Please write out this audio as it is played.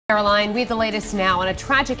Caroline, we have the latest now on a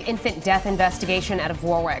tragic infant death investigation out of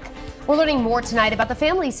Warwick. We're learning more tonight about the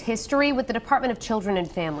family's history with the Department of Children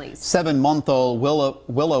and Families. 7-month-old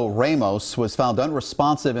Willow Ramos was found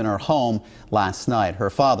unresponsive in her home last night. Her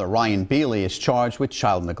father, Ryan Bealey, is charged with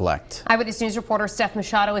child neglect. Eyewitness News reporter Steph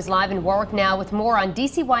Machado is live in Warwick now with more on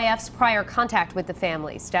DCYF's prior contact with the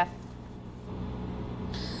family. Steph.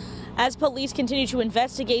 As police continue to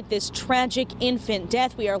investigate this tragic infant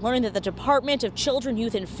death, we are learning that the Department of Children,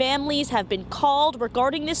 Youth and Families have been called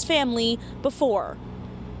regarding this family before.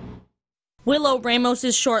 Willow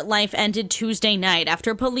Ramos's short life ended Tuesday night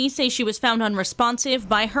after police say she was found unresponsive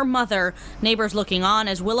by her mother. Neighbors looking on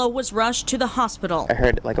as Willow was rushed to the hospital. I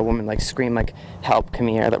heard like a woman scream help, come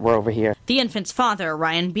here, that we're over here. The infant's father,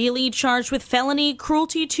 Ryan Bealey, charged with felony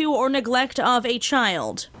cruelty to or neglect of a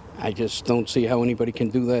child. I just don't see how anybody can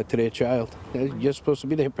do that to their child. You're supposed to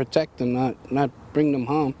be there to protect them, not bring them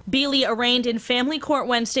home. Bealey arraigned in family court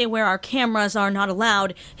Wednesday, where our cameras are not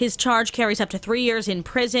allowed. His charge carries up to 3 years in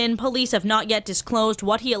prison. Police have not yet disclosed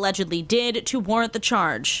what he allegedly did to warrant the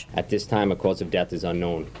charge. At this time, a cause of death is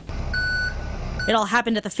unknown. It all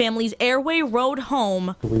happened at the family's Airway Road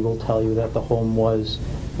home. We will tell you that the home was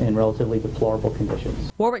in relatively deplorable conditions.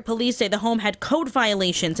 Warwick police say the home had code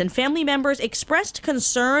violations, and family members expressed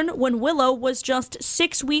concern when Willow was just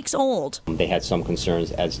 6 weeks old. They had some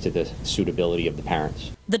concerns as to the suitability of the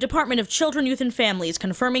parents. The Department of Children, Youth and Families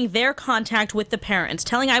confirming their contact with the parents,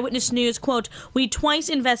 telling Eyewitness News, quote, "We twice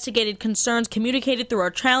investigated concerns communicated through our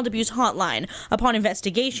child abuse hotline. Upon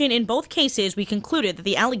investigation in both cases, we concluded that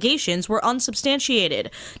the allegations were unsubstantiated.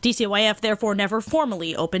 DCYF therefore never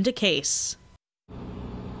formally opened a case."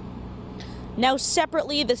 Now,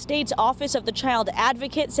 separately, the state's Office of the Child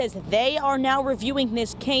Advocate says they are now reviewing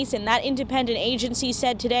this case, and that independent agency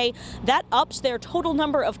said today that ups their total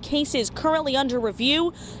number of cases currently under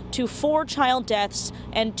review to 4 child deaths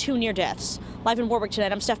and 2 near deaths. Live in Warwick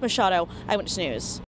tonight, I'm Steph Machado, Eyewitness News.